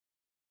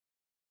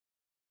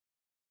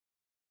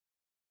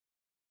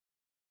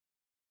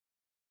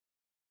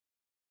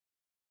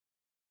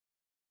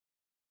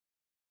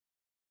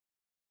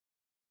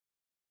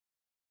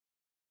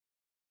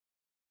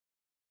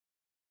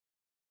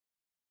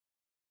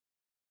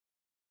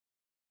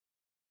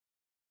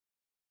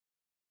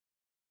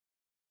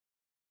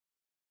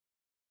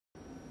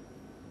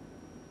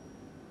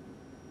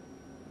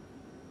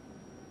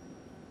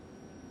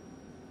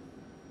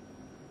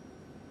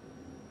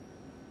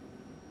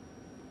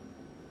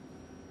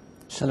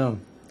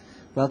Shalom.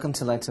 Welcome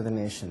to Light to the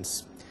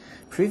Nations.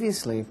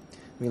 Previously,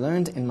 we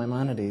learned in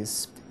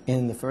Maimonides,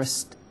 in the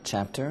first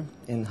chapter,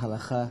 in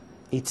Halacha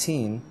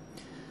 18,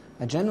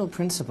 a general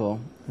principle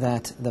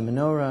that the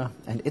menorah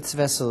and its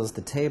vessels,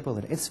 the table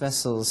and its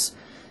vessels,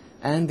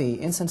 and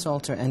the incense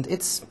altar and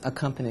its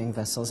accompanying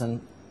vessels,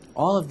 and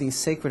all of these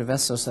sacred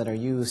vessels that are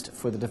used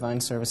for the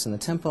divine service in the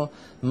temple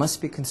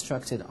must be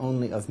constructed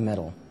only of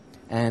metal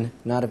and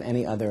not of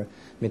any other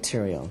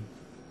material.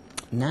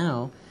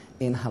 Now,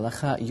 in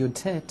Halacha Yud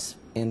Tet,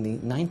 in the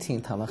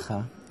 19th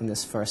Halacha, in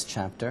this first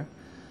chapter,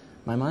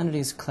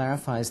 Maimonides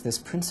clarifies this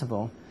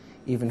principle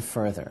even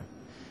further.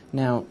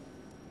 Now,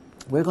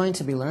 we're going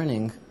to be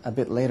learning a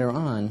bit later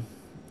on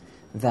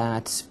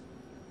that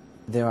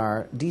there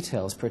are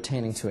details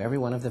pertaining to every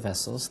one of the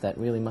vessels that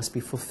really must be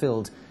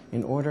fulfilled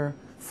in order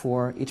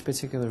for each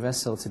particular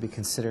vessel to be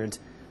considered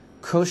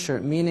kosher,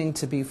 meaning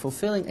to be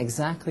fulfilling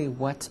exactly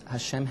what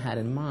Hashem had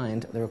in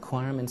mind, the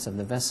requirements of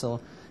the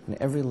vessel, and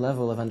every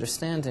level of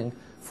understanding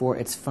for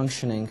its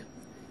functioning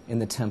in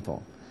the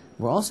temple.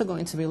 We're also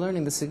going to be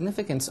learning the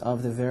significance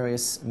of the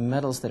various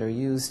metals that are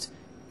used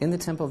in the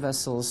temple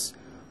vessels,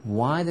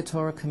 why the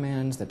Torah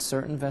commands that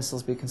certain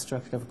vessels be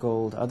constructed of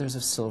gold, others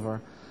of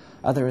silver,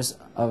 others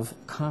of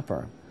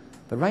copper.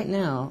 But right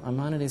now,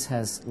 Maimonides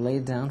has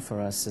laid down for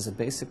us as a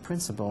basic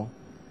principle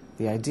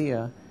the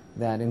idea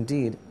that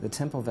indeed the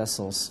temple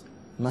vessels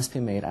must be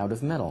made out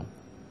of metal.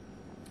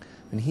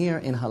 And here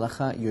in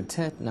Halacha Yud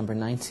Tet, number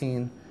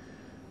 19,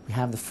 we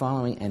have the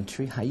following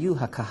entry: Hayu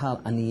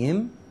hakahal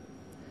aniyim,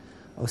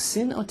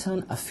 osin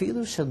otan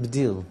afilu shel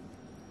bdil,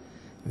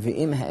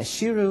 ve'im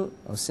ha'ashiru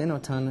osin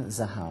otan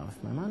zahav.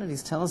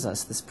 Maimonides tells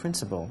us this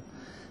principle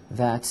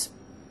that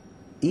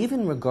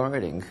even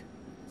regarding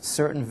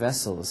certain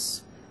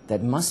vessels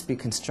that must be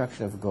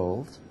constructed of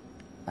gold,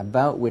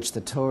 about which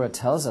the Torah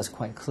tells us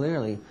quite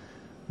clearly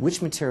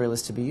which material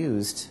is to be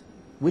used,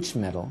 which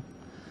metal,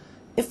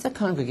 if the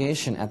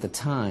congregation at the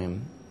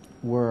time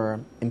were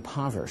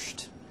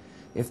impoverished,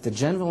 if the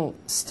general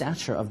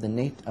stature of the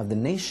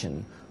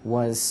nation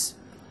was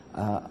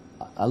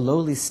a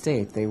lowly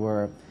state, they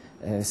were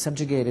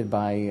subjugated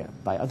by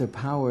other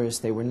powers,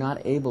 they were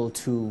not able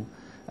to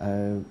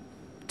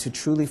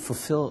truly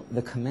fulfill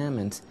the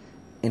commandment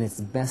in its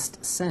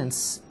best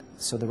sense.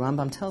 So the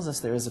Rambam tells us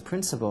there is a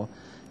principle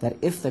that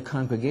if the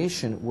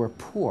congregation were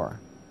poor,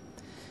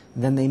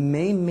 then they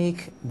may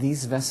make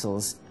these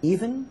vessels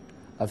even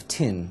of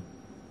tin,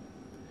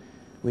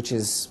 which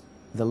is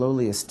the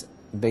lowliest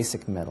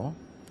basic metal,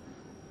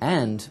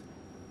 and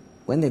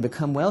when they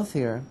become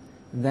wealthier,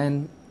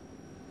 then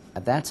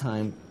at that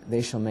time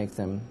they shall make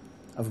them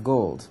of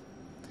gold.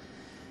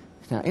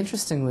 Now,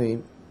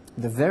 interestingly,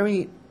 the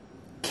very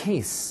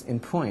case in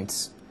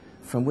point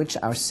from which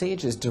our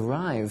sages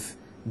derive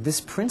this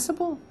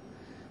principle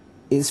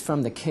is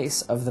from the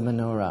case of the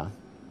menorah.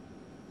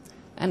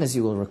 And as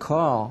you will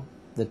recall,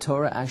 the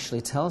Torah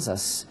actually tells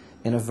us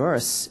in a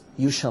verse,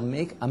 "You shall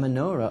make a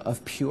menorah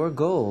of pure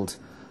gold,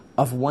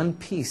 of one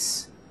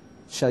piece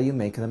shall you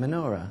make the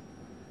menorah."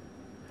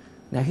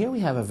 Now here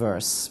we have a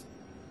verse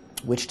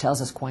which tells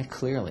us quite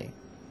clearly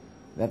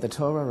that the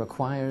Torah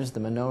requires the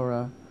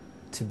menorah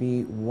to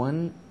be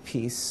one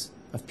piece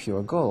of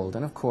pure gold.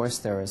 And of course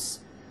there is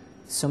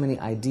so many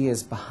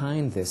ideas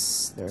behind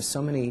this. There are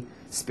so many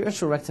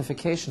spiritual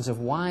rectifications of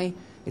why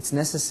it's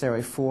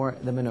necessary for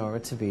the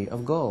menorah to be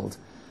of gold.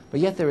 But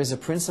yet there is a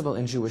principle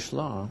in Jewish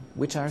law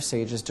which our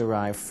sages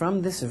derive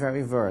from this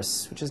very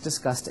verse, which is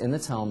discussed in the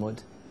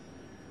Talmud.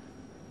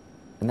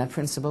 And that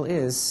principle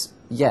is,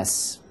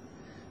 yes,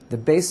 the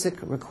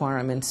basic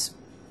requirement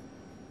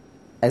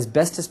as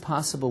best as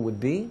possible would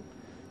be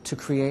to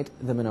create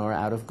the menorah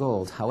out of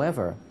gold.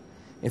 However,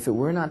 if it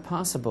were not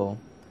possible,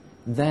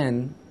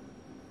 then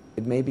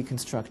it may be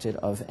constructed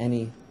of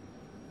any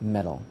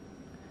metal.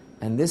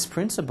 And this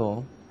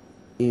principle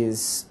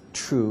is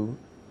true,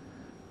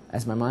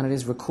 as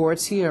Maimonides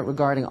records here,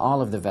 regarding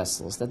all of the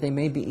vessels, that they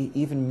may be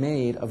even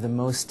made of the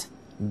most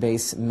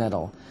base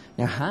metal.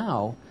 Now,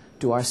 how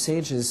do our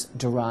sages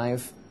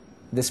derive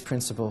this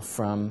principle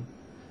from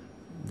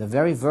the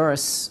very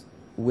verse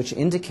which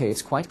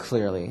indicates quite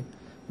clearly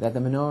that the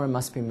menorah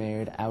must be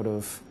made out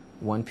of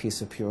one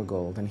piece of pure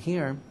gold? And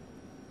here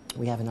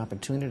we have an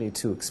opportunity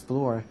to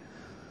explore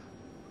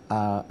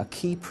a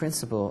key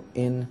principle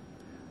in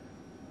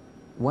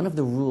one of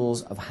the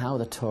rules of how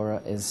the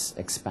Torah is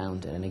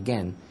expounded. And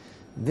again,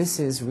 this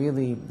is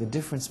really the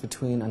difference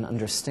between an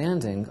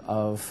understanding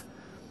of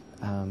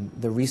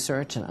the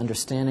research and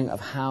understanding of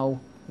how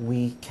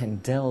we can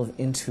delve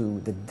into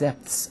the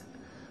depths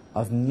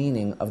of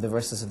meaning of the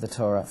verses of the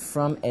Torah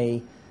from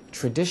a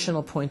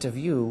traditional point of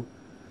view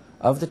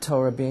of the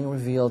Torah being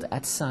revealed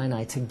at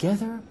Sinai,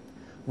 together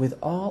with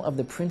all of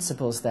the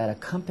principles that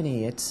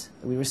accompany it,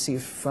 we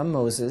received from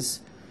Moses,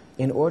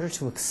 in order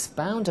to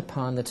expound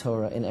upon the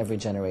Torah in every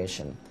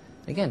generation.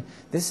 Again,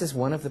 this is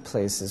one of the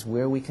places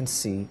where we can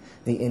see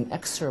the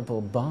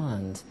inexorable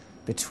bond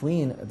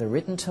between the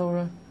written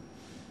Torah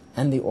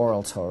and the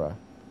oral Torah,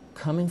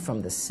 coming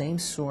from the same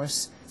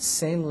source,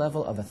 same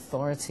level of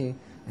authority,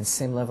 and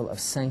same level of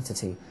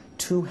sanctity,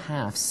 two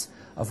halves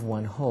of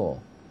one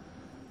whole.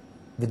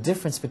 The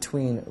difference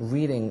between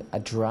reading a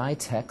dry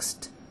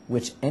text,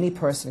 which any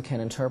person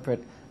can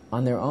interpret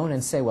on their own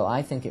and say, well,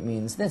 I think it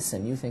means this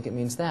and you think it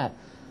means that.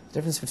 The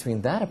difference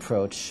between that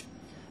approach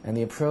and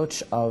the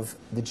approach of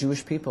the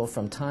Jewish people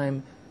from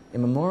time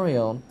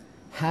immemorial,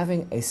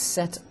 having a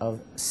set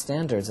of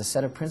standards, a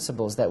set of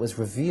principles that was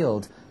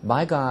revealed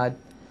by God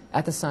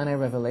at the Sinai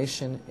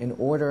revelation in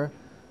order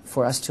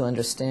for us to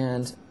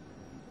understand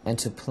and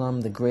to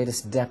plumb the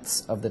greatest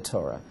depths of the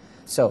Torah.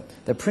 So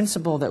the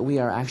principle that we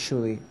are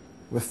actually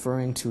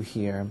referring to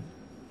here,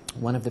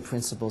 one of the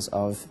principles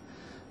of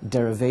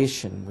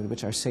derivation with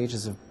which our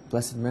sages of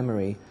blessed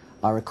memory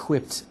are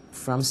equipped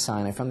from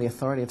Sinai, from the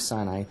authority of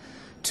Sinai,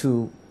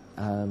 to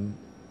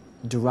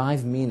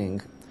derive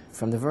meaning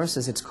from the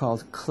verses, it's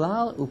called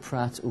klal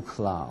uprat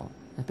uklal.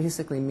 It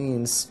basically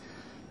means,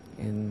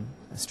 in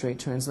a straight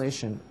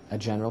translation, a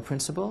general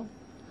principle,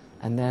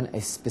 and then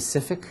a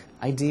specific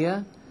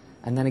idea,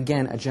 and then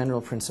again a general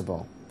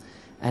principle.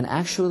 And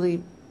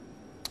actually,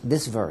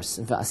 this verse,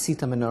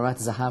 Va'asita menorat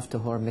zahav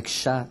tahor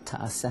miksha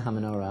ta'aseh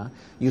menorah,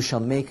 you shall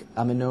make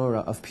a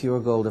menorah of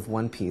pure gold of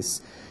one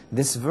piece.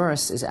 This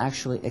verse is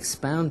actually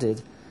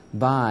expounded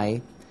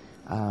by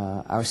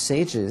our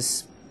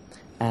sages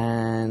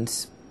and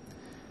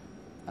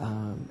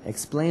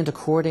explained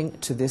according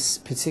to this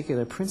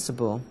particular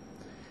principle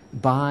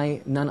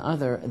by none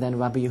other than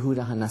Rabbi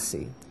Yehuda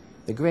Hanassi,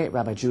 the great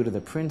Rabbi Judah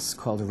the Prince,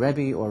 called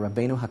Rebbe or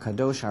Rabbeinu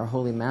HaKadosh, our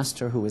holy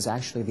master, who is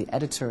actually the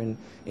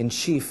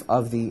editor-in-chief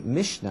of the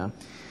Mishnah.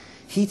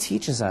 He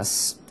teaches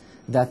us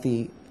that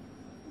the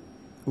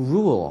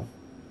rule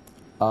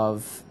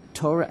of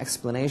Torah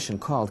explanation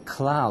called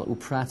klal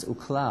uprat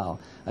uklal,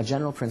 a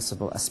general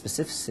principle, a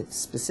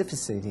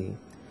specificity,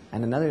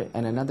 and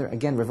another,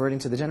 again reverting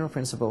to the general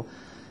principle,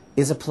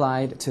 is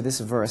applied to this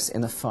verse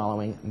in the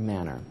following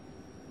manner.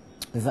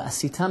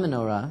 Va'asita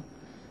menorah,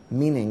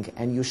 meaning,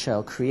 and you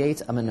shall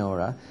create a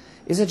menorah,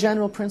 is a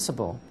general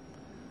principle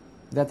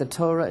that the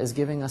Torah is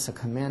giving us a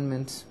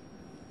commandment.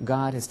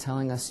 God is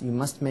telling us you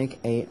must make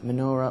a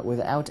menorah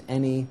without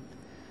any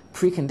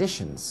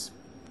preconditions.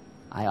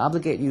 I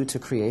obligate you to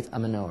create a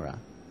menorah.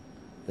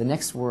 The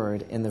next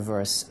word in the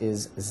verse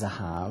is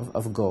zahav,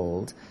 of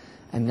gold,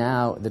 and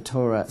now the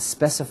Torah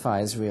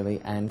specifies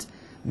really and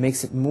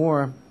makes it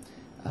more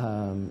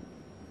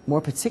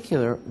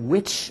particular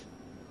which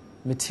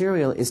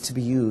material is to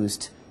be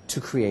used to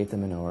create the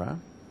menorah.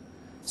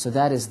 So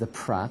that is the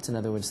prat, in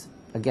other words,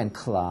 again,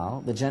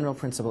 klal. The general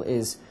principle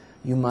is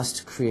you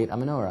must create a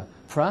menorah.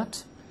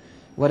 Prat,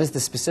 what is the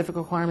specific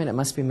requirement? It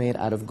must be made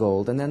out of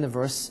gold. And then the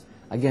verse,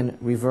 again,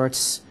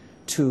 reverts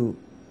to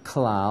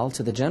klal,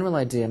 to the general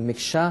idea,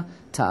 miksha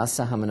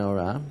ta'asa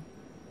ha-menorah,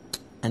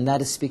 and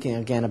that is speaking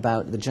again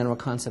about the general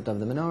concept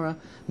of the menorah,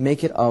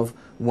 make it of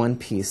one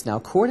piece. Now,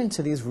 according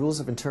to these rules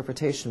of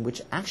interpretation,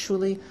 which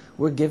actually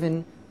were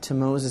given to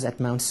Moses at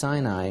Mount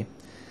Sinai,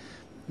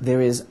 there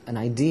is an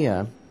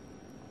idea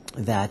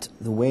that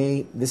the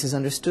way this is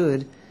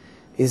understood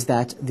is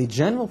that the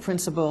general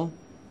principle,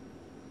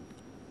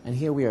 and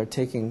here we are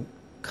taking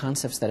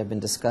concepts that have been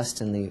discussed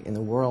in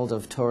the world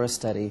of Torah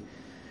study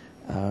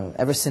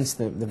ever since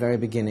the very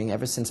beginning,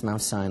 ever since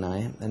Mount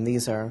Sinai, and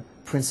these are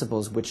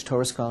principles which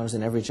Torah scholars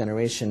in every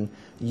generation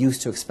use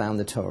to expound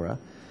the Torah.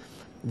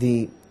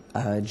 The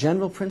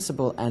general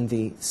principle and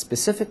the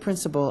specific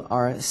principle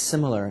are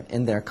similar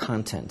in their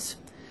content.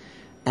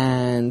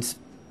 And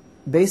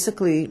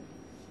basically,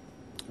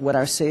 what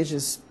our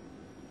sages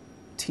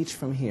teach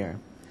from here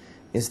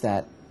is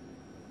that,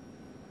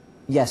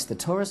 yes, the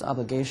Torah's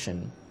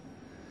obligation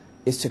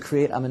is to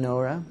create a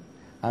menorah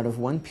out of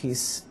one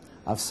piece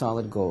of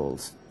solid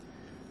gold.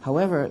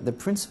 However, the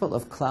principle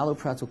of klal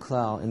uprat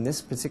uklal in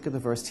this particular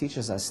verse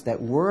teaches us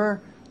that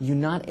were you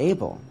not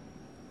able,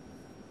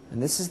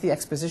 and this is the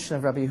exposition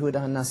of Rabbi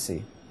Yehuda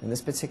Hanassi in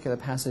this particular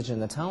passage in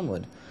the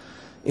Talmud,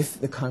 if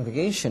the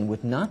congregation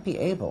would not be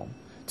able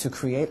to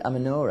create a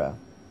menorah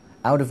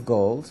out of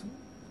gold,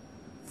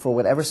 for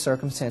whatever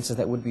circumstances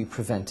that would be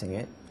preventing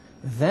it,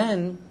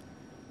 then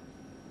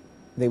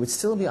they would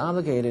still be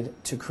obligated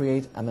to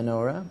create a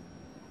menorah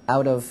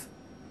out of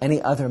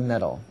any other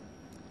metal.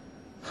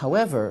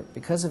 However,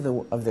 because of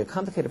the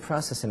complicated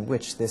process in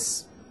which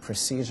this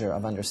procedure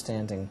of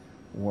understanding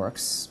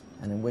works,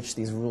 and in which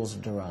these rules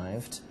are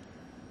derived,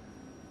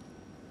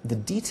 the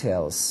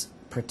details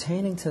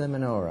pertaining to the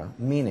menorah,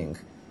 meaning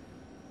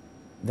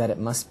that it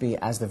must be,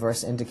 as the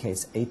verse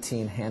indicates,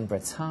 18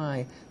 handbreadths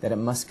high, that it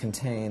must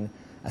contain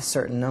a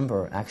certain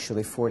number,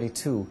 actually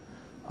 42,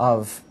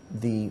 of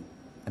the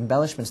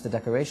embellishments, the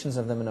decorations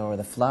of the menorah,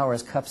 the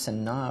flowers, cups,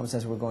 and knobs,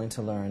 as we're going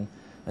to learn,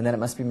 and that it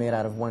must be made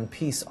out of one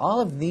piece. All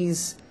of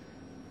these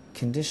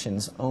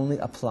conditions only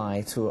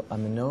apply to a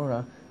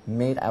menorah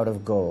made out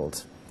of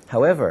gold.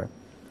 However,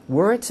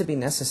 were it to be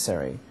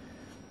necessary,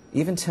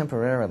 even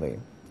temporarily,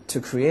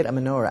 to create a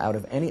menorah out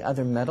of any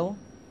other metal,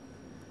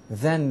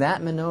 then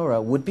that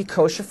menorah would be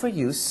kosher for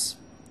use,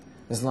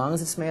 as long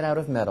as it's made out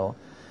of metal,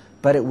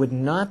 but it would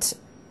not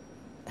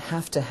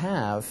have to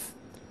have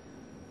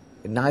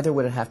neither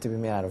would it have to be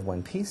made out of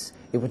one piece.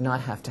 It would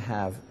not have to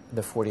have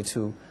the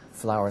 42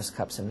 flowers,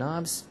 cups, and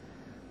knobs.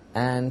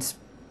 And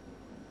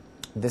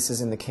this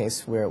is in the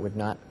case where it would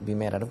not be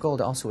made out of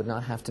gold. It also would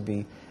not have to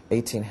be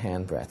 18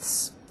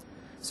 handbreadths.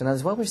 So now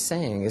what we're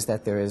saying is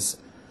that there is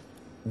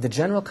the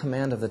general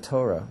command of the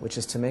Torah, which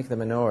is to make the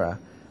menorah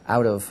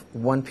out of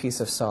one piece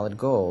of solid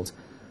gold.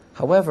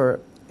 However,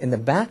 in the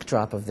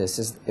backdrop of this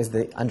is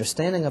the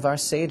understanding of our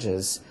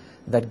sages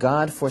that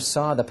God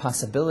foresaw the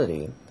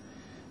possibility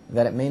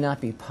that it may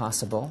not be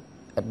possible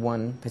at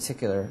one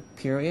particular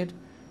period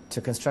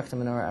to construct a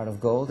menorah out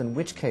of gold, in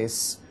which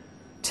case,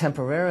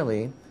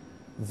 temporarily,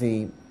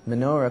 the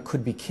menorah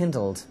could be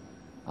kindled,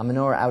 a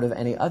menorah out of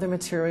any other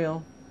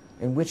material,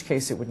 in which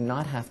case it would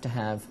not have to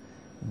have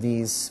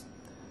these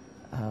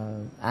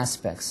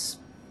aspects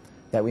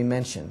that we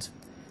mentioned.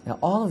 Now,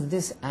 all of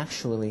this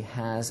actually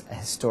has a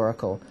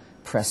historical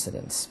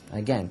precedence.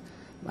 Again,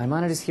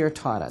 Maimonides here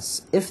taught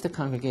us, if the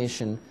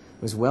congregation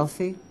was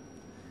wealthy,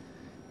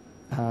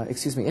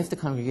 if the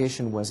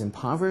congregation was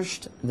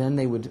impoverished, then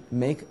they would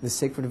make the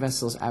sacred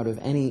vessels out of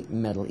any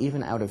metal,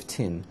 even out of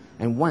tin.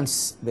 And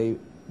once they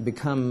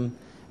become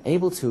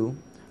able to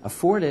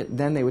afford it,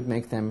 then they would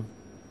make them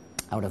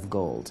out of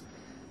gold.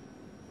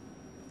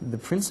 The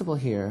principle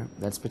here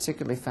that's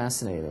particularly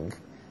fascinating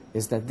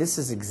is that this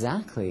is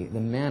exactly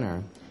the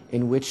manner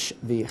in which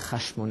the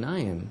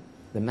Hashmonaim,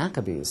 the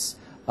Maccabees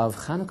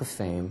of Hanukkah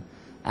fame,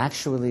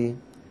 actually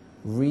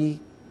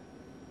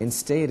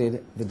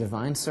reinstated the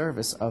divine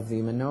service of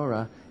the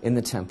menorah in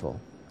the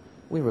temple.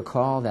 We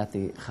recall that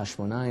the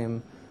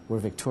Hashmonaim were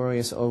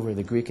victorious over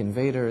the Greek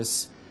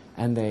invaders,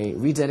 and they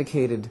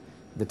rededicated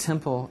the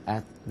temple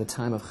at the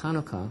time of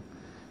Hanukkah,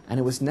 and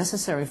it was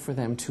necessary for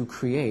them to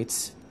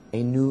create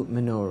a new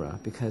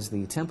menorah because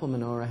the temple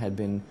menorah had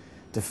been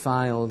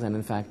defiled and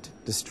in fact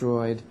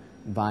destroyed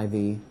by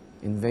the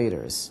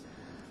invaders.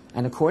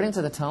 And according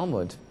to the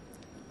Talmud,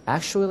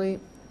 actually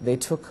they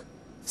took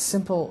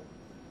simple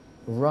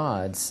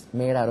rods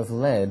made out of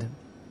lead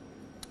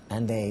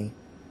and they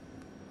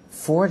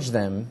forged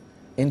them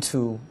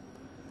into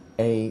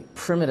a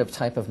primitive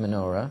type of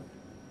menorah.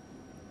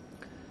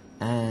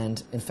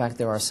 And in fact,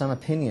 there are some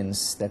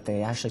opinions that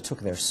they actually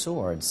took their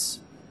swords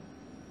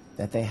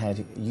that they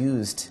had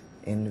used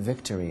in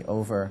victory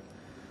over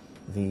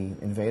the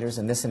invaders.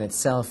 And this in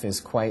itself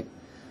is quite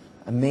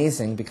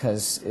amazing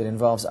because it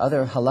involves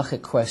other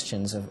halachic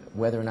questions of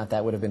whether or not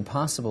that would have been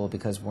possible,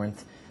 because weren't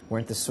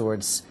the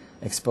swords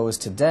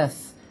exposed to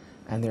death?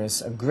 And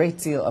there's a great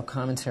deal of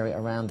commentary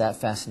around that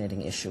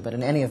fascinating issue. But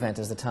in any event,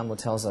 as the Talmud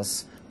tells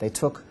us, they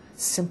took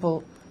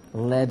simple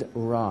lead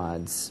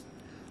rods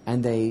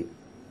and they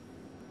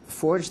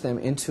forged them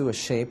into a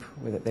shape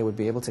where they would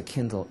be able to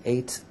kindle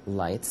 8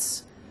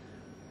 lights,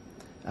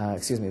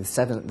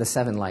 the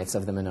seven lights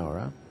of the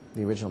menorah,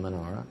 the original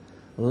menorah.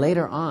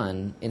 Later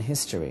on in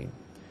history,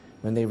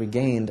 when they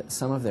regained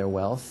some of their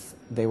wealth,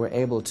 they were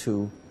able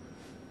to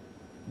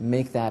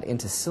make that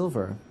into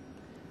silver.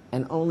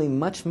 And only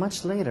much,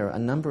 much later, a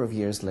number of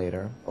years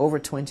later, over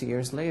 20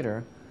 years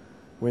later,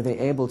 were they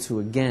able to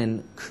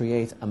again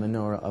create a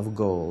menorah of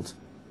gold.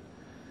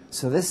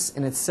 So this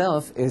in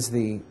itself is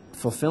the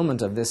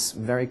fulfillment of this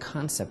very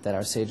concept that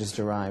our sages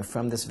derive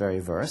from this very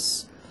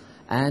verse,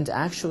 and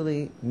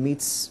actually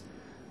meets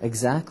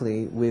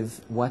exactly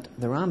with what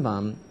the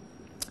Rambam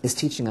is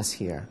teaching us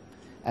here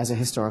as a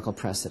historical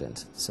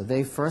precedent. So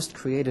they first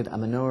created a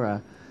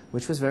menorah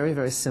which was very,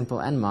 very simple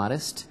and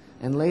modest,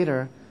 and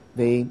later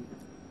they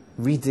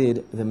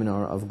redid the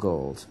menorah of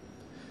gold.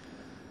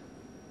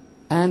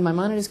 And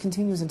Maimonides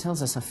continues and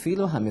tells us,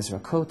 Afilu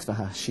hamizrakot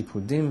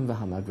v'hashipudim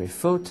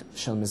v'hamagrefot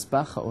shel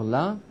mizbach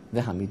ha'olah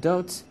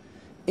v'hamidot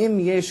im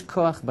yesh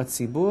koach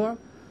batzibur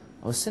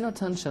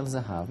osinotan shel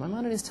zahav.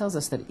 Maimonides tells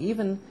us that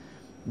even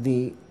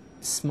the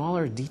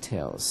smaller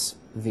details,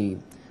 the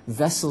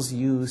vessels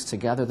used to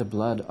gather the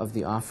blood of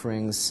the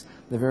offerings,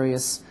 the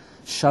various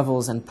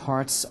shovels and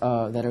parts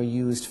that are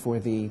used for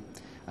the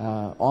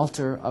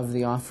altar of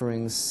the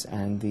offerings,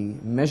 and the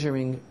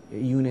measuring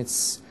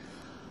units,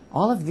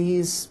 all of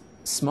these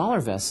smaller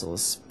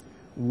vessels,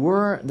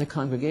 were the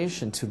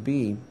congregation to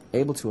be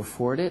able to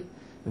afford it,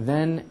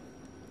 then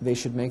they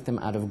should make them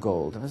out of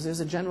gold. There's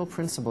a general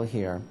principle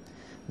here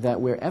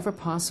that wherever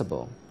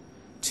possible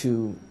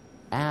to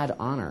add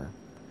honor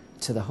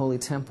to the Holy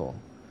Temple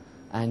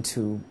and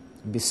to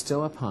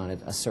bestow upon it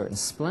a certain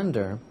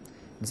splendor,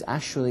 it's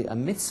actually a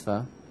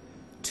mitzvah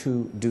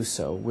to do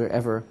so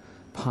wherever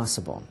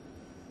possible.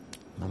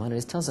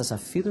 Maimonides tells us,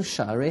 Afilu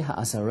sha'arei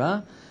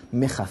ha'azara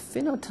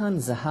mechafinotan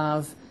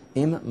zahav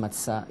im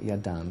matzah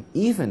yadam.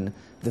 Even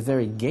the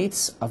very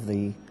gates of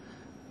the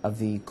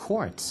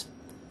court,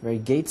 very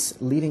gates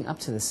leading up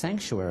to the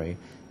sanctuary,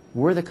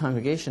 were the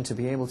congregation to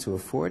be able to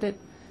afford it,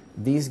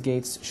 these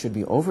gates should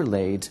be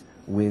overlaid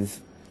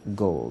with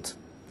gold.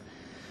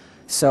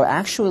 So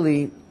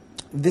actually,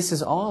 this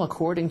is all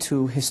according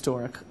to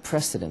historic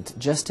precedent,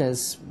 just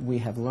as we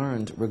have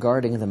learned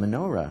regarding the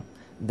menorah,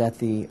 that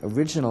the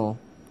original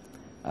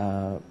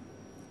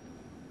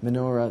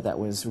menorah that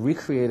was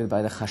recreated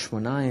by the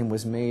Hashmonaim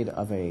was made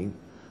of a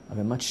of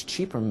a much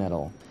cheaper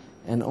metal,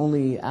 and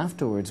only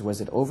afterwards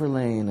was it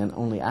overlain, and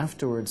only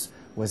afterwards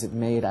was it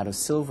made out of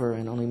silver,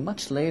 and only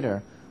much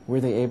later were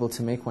they able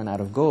to make one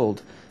out of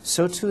gold,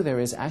 so too there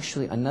is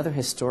actually another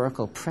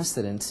historical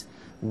precedent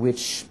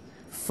which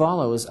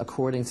follows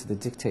according to the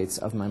dictates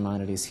of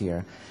Maimonides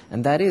here.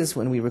 And that is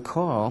when we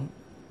recall,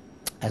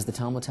 as the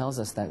Talmud tells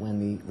us, that when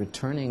the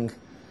returning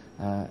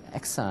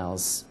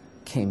exiles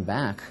came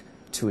back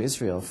to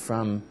Israel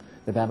from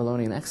the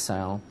Babylonian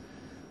exile,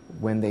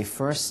 when they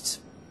first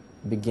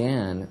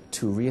began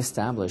to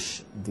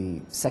reestablish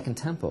the Second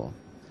Temple,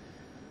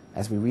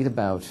 as we read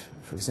about,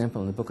 for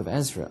example, in the book of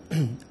Ezra,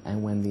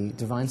 and when the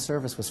divine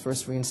service was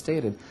first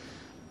reinstated,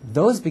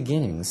 those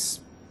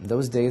beginnings,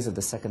 those days of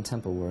the Second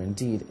Temple were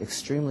indeed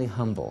extremely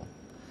humble.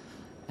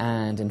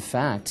 And in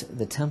fact,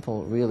 the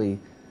temple really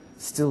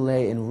still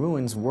lay in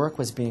ruins. Work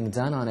was being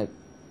done on it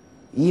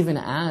even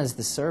as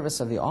the service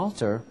of the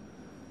altar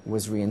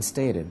was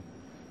reinstated.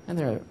 And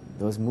there are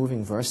those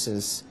moving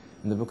verses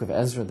in the book of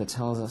Ezra that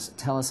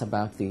tell us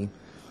about the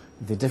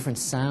different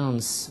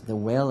sounds, the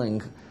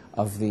wailing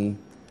of the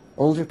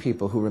older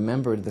people who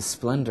remembered the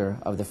splendor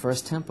of the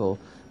first temple,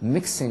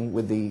 mixing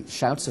with the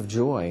shouts of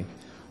joy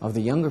of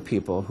the younger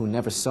people who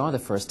never saw the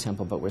first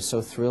temple but were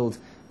so thrilled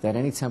that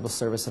any temple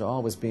service at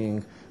all was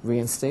being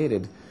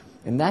reinstated.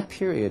 In that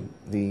period,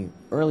 the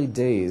early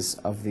days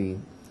of the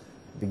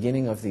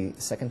beginning of the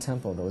Second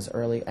Temple, those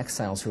early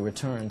exiles who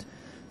returned,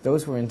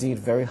 those were indeed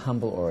very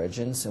humble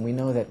origins, and we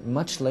know that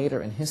much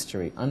later in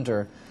history,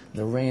 under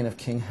the reign of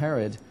King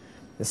Herod,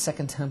 the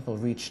Second Temple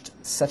reached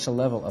such a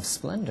level of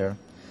splendor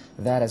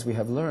that, as we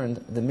have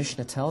learned, the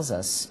Mishnah tells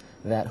us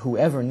that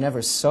whoever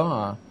never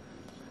saw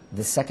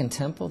the Second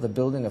Temple, the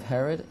building of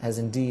Herod, has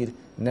indeed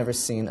never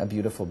seen a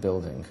beautiful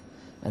building.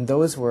 And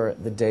those were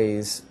the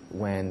days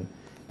when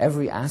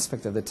every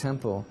aspect of the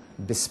temple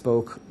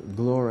bespoke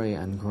glory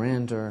and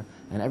grandeur,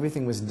 and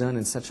everything was done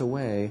in such a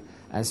way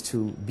as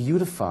to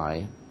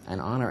beautify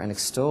and honor and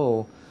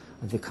extol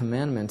the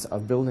commandment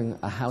of building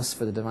a house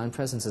for the divine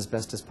presence as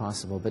best as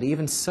possible. But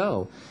even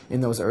so,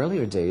 in those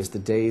earlier days, the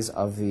days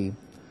of the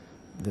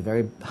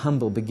very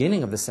humble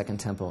beginning of the Second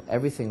Temple,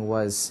 everything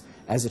was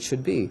as it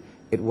should be.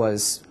 It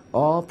was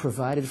all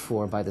provided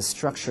for by the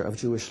structure of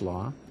Jewish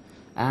law,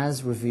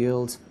 as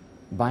revealed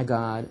by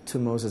God to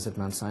Moses at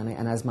Mount Sinai,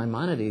 and as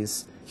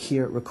Maimonides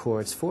here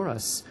records for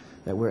us,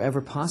 that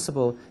wherever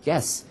possible,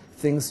 yes,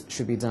 things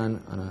should be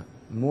done on a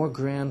more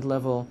grand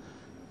level,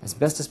 as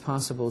best as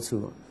possible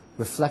to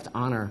reflect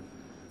honor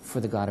for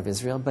the God of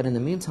Israel. But in the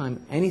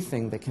meantime,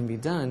 anything that can be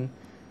done,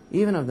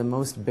 even of the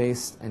most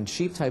base and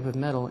cheap type of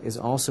metal, is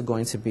also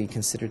going to be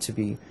considered to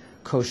be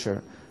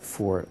kosher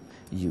for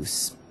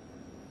use.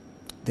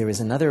 There is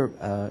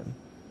another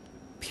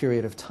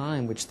period of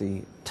time which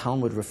the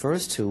Talmud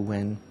refers to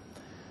when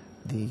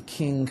the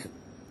king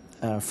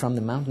from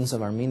the mountains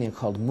of Armenia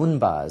called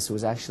Munbaz, who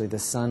was actually the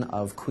son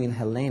of Queen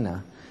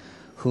Helena,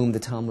 whom the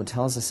Talmud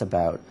tells us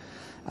about,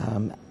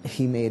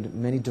 he made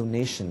many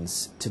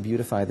donations to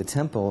beautify the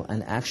temple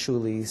and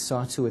actually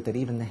saw to it that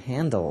even the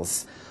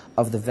handles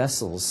of the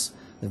vessels,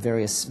 the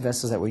various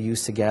vessels that were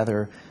used to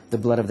gather the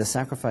blood of the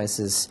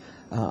sacrifices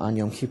on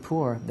Yom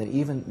Kippur, that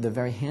even the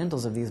very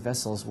handles of these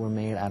vessels were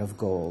made out of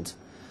gold.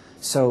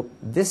 So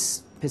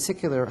this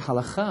particular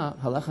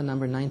halacha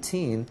number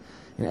 19,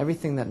 and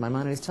everything that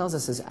Maimonides tells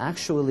us is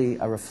actually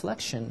a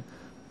reflection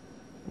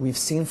we've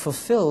seen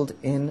fulfilled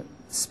in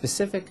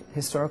specific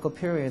historical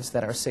periods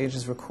that our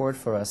sages record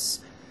for us.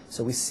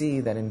 So we see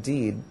that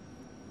indeed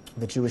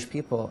the Jewish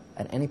people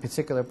at any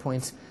particular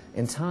point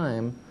in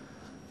time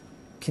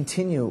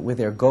continue with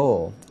their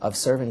goal of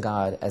serving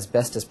God as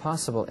best as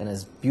possible in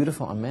as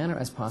beautiful a manner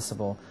as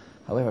possible.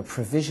 However,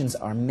 provisions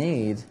are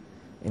made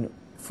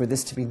for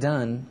this to be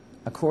done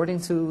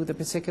according to the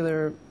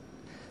particular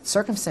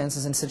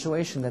circumstances and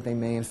situation that they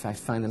may in fact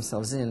find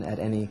themselves in at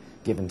any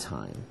given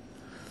time.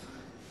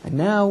 And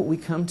now we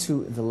come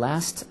to the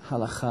last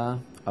halacha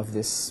of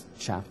this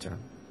chapter.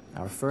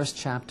 Our first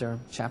chapter,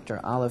 chapter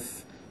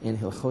Aleph in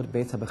Hilchot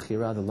Beit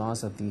HaBechira, the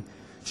laws of the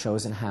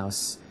chosen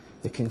house,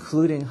 the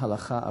concluding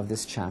halacha of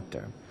this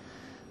chapter.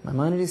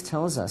 Maimonides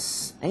tells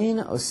us, Ein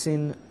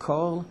osin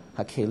kol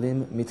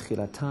hakelim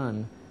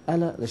mitchilatan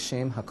ela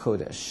l'shem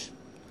hakodesh.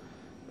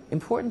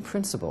 Important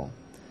principle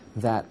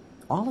that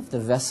all of the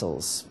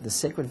vessels, the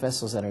sacred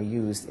vessels that are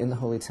used in the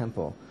Holy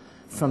Temple,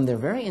 from their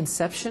very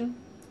inception,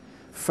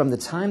 from the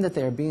time that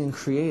they are being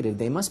created,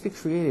 they must be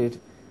created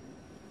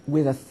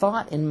with a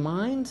thought in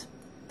mind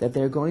that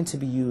they're going to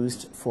be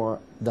used for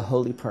the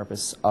holy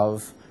purpose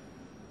of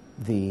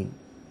the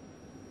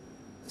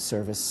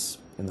service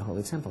in the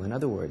Holy Temple. In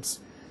other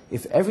words,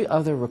 if every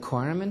other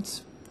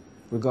requirement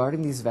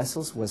regarding these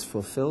vessels was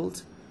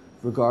fulfilled,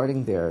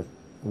 regarding their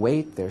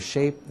weight, their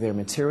shape, their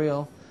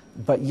material,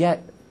 but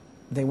yet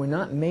they were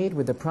not made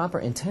with the proper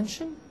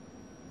intention,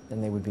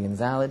 then they would be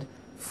invalid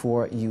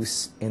for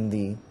use in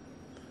the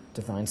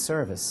divine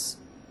service.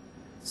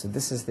 So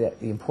this is the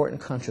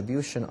important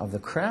contribution of the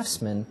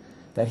craftsman,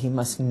 that he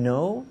must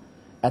know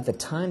at the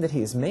time that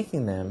he is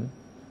making them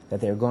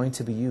that they are going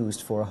to be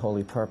used for a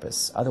holy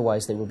purpose.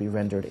 Otherwise they will be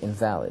rendered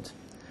invalid.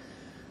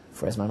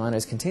 For as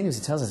Maimonides continues,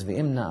 he tells us,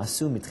 V'im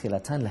na'asu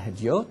mitchilatan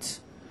lehedyot,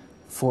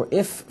 for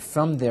if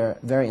from their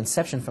very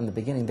inception, from the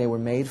beginning, they were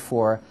made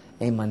for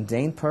a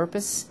mundane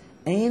purpose,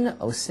 ein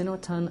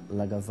osinotan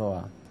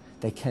lagavoa.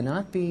 They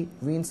cannot be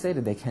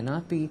reinstated, they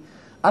cannot be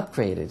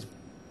upgraded,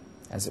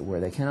 as it were.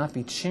 They cannot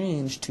be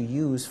changed to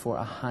use for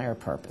a higher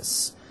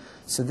purpose.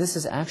 So this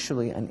is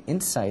actually an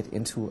insight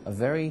into a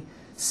very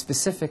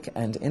specific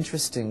and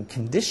interesting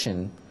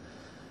condition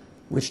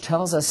which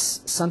tells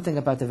us something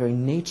about the very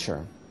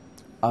nature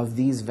of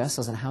these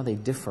vessels and how they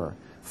differ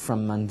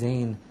from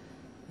mundane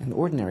and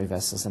ordinary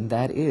vessels. And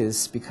that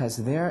is because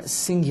their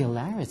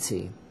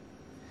singularity,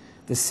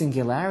 the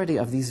singularity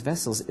of these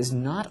vessels, is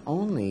not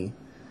only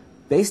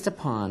based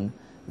upon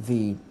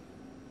the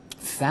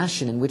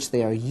fashion in which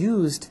they are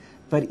used,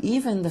 but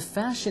even the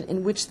fashion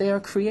in which they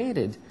are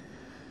created.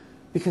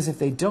 Because if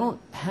they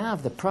don't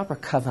have the proper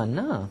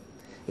kavanah,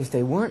 if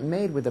they weren't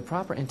made with the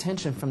proper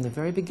intention from the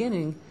very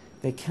beginning,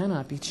 they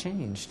cannot be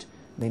changed.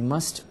 They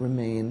must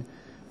remain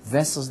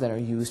vessels that are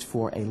used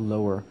for a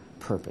lower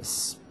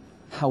purpose.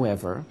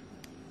 However,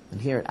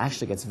 and here it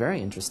actually gets very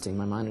interesting,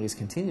 Maimonides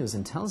continues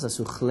and tells us,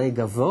 Uchle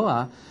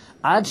gavoa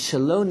ad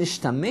shelo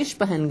nishtamesh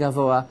bahen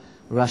gavoa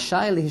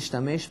rashai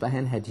lihishtamesh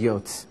bahen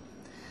hedyot.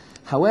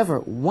 However,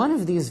 one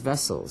of these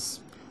vessels,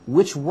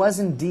 which was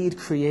indeed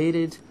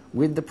created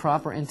with the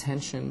proper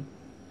intention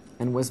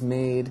and was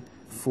made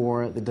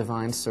for the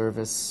divine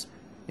service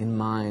in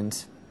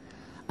mind,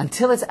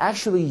 until it's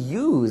actually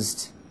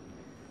used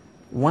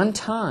one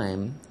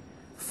time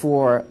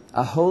for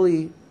a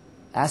holy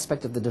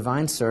aspect of the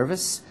divine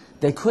service,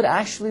 they could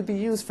actually be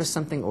used for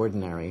something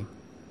ordinary.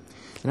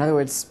 In other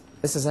words,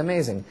 this is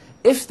amazing.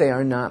 If they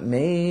are not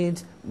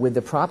made with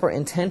the proper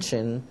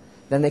intention,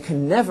 then they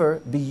can never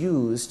be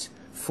used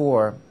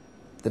for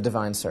the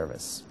divine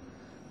service.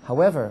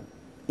 However,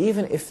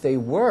 even if they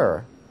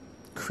were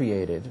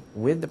created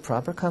with the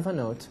proper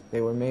kavanot,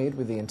 they were made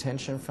with the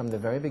intention from the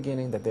very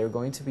beginning that they were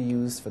going to be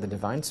used for the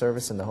divine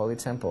service in the holy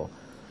temple,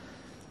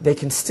 they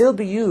can still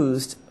be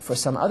used for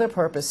some other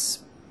purpose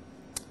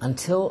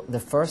until the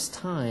first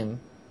time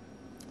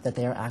that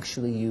they are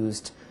actually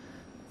used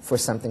for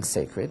something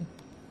sacred.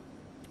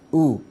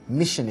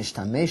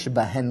 Mishenishtamesh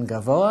bahen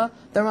gavoa,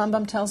 the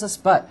Rambam tells us,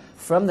 but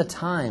from the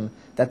time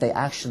that they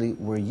actually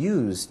were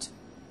used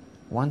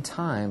one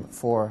time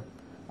for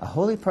a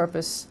holy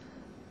purpose,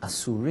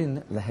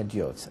 asurin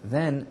lehedyot,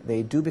 then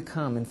they do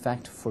become, in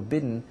fact,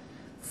 forbidden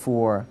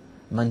for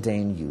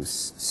mundane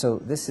use. So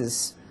this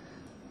is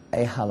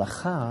a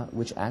halacha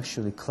which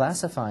actually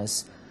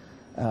classifies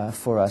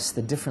for us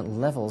the different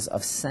levels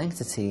of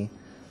sanctity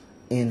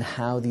in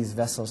how these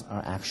vessels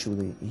are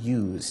actually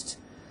used.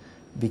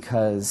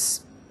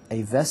 Because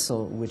a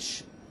vessel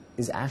which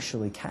is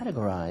actually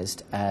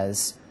categorized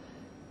as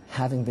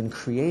having been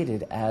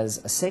created as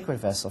a sacred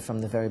vessel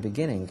from the very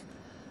beginning,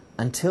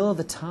 until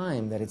the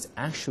time that it's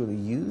actually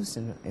used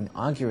and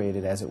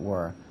inaugurated, as it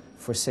were,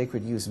 for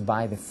sacred use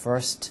by the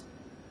first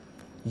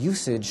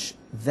usage,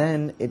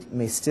 then it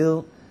may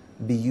still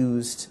be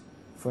used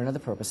for another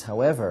purpose.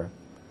 However,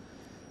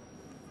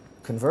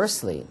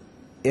 conversely,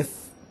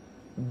 if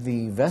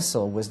the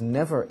vessel was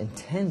never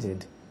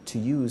intended to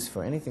use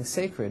for anything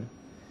sacred,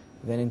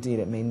 then indeed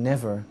it may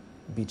never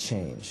be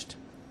changed.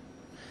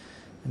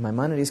 And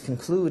Maimonides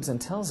concludes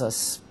and tells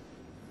us,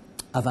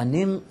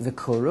 Avanim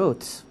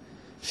v'korot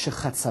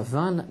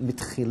shechatzavan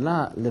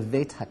mitchila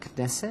levet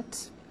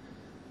hakneset,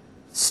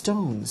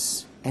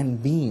 stones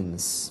and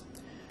beams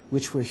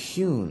which were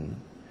hewn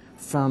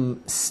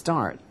from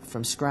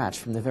scratch,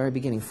 from the very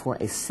beginning, for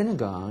a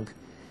synagogue,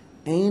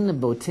 ein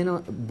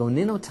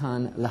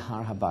boninotan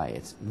lahar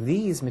habayit.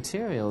 These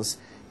materials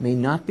may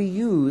not be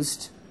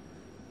used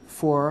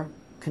for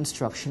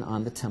construction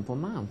on the Temple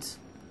Mount.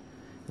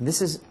 And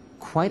this is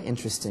quite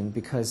interesting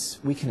because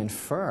we can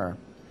infer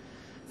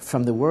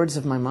from the words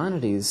of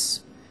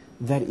Maimonides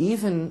that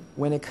even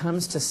when it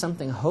comes to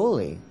something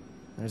holy,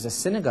 there's a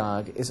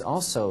synagogue is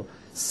also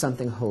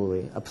something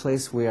holy, a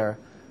place where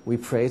we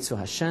pray to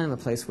Hashem, a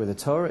place where the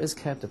Torah is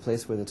kept, a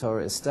place where the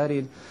Torah is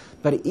studied.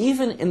 But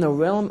even in the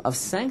realm of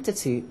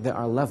sanctity, there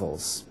are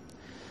levels.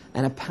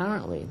 And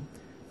apparently,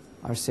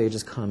 our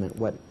sages comment,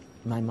 what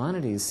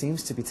Maimonides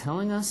seems to be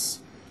telling us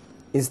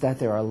is that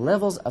there are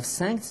levels of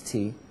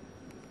sanctity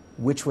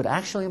which would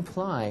actually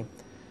imply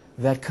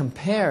that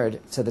compared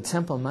to the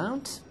Temple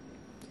Mount,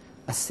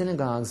 a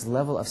synagogue's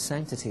level of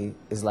sanctity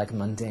is like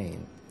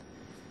mundane.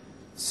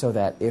 So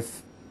that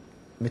if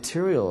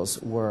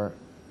materials were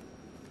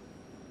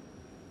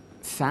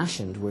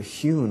fashioned, were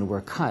hewn,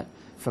 were cut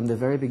from the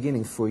very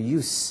beginning for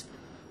use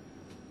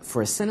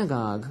for a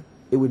synagogue,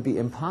 it would be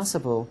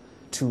impossible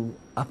to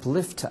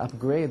uplift, to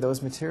upgrade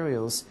those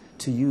materials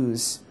to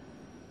use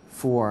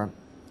for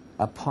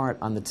a part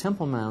on the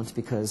Temple Mount,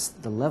 because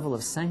the level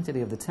of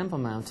sanctity of the Temple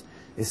Mount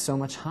is so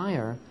much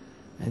higher,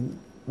 and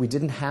we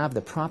didn't have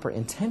the proper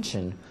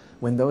intention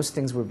when those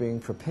things were being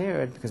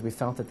prepared, because we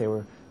felt that they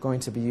were going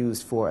to be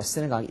used for a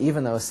synagogue,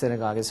 even though a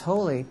synagogue is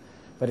holy,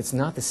 but it's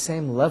not the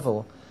same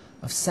level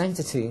of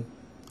sanctity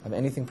of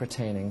anything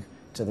pertaining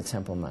to the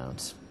Temple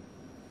Mount.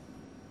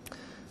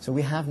 So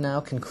we have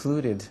now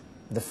concluded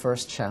the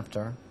first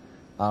chapter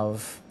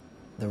of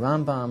the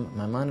Rambam,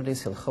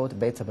 Maimonides, Hilchot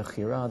Beit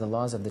HaBechira, the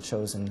laws of the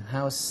chosen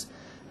house.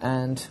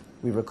 And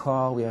we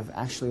recall we have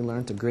actually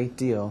learned a great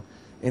deal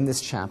in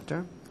this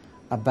chapter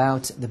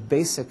about the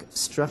basic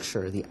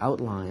structure, the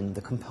outline,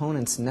 the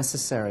components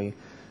necessary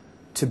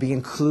to be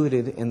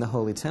included in the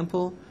Holy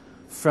Temple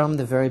from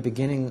the very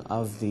beginning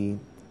of the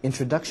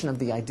introduction of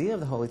the idea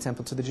of the Holy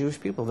Temple to the Jewish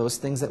people, those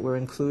things that were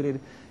included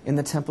in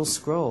the Temple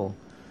scroll.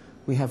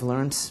 We have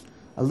learned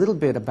a little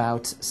bit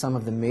about some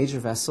of the major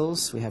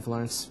vessels. We have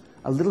learned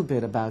a little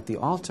bit about the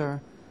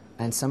altar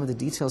and some of the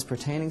details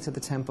pertaining to the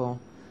Temple.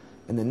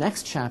 In the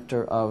next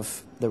chapter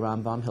of the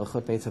Rambam,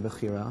 Hilchot Beit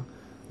HaBechira,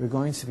 we're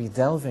going to be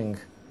delving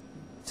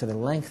to the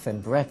length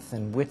and breadth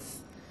and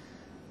width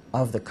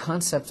of the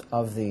concept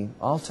of the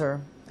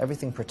altar,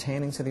 everything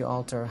pertaining to the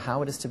altar,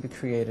 how it is to be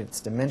created, its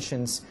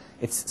dimensions,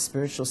 its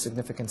spiritual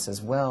significance as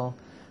well,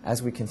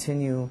 as we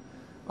continue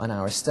on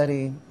our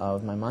study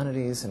of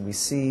Maimonides, and we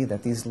see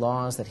that these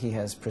laws that he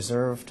has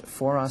preserved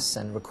for us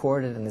and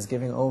recorded and is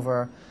giving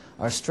over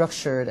are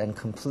structured and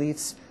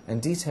complete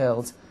and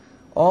detailed,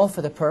 all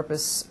for the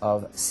purpose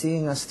of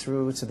seeing us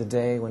through to the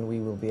day when we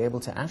will be able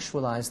to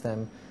actualize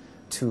them,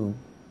 to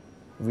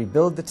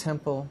rebuild the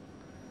temple,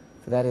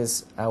 for that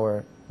is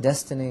our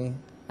destiny,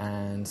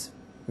 and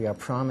we are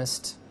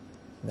promised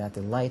that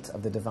the light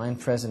of the divine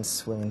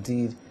presence will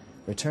indeed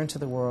return to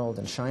the world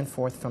and shine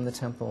forth from the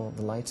temple,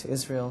 the light to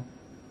Israel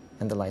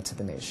and the light to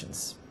the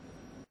nations.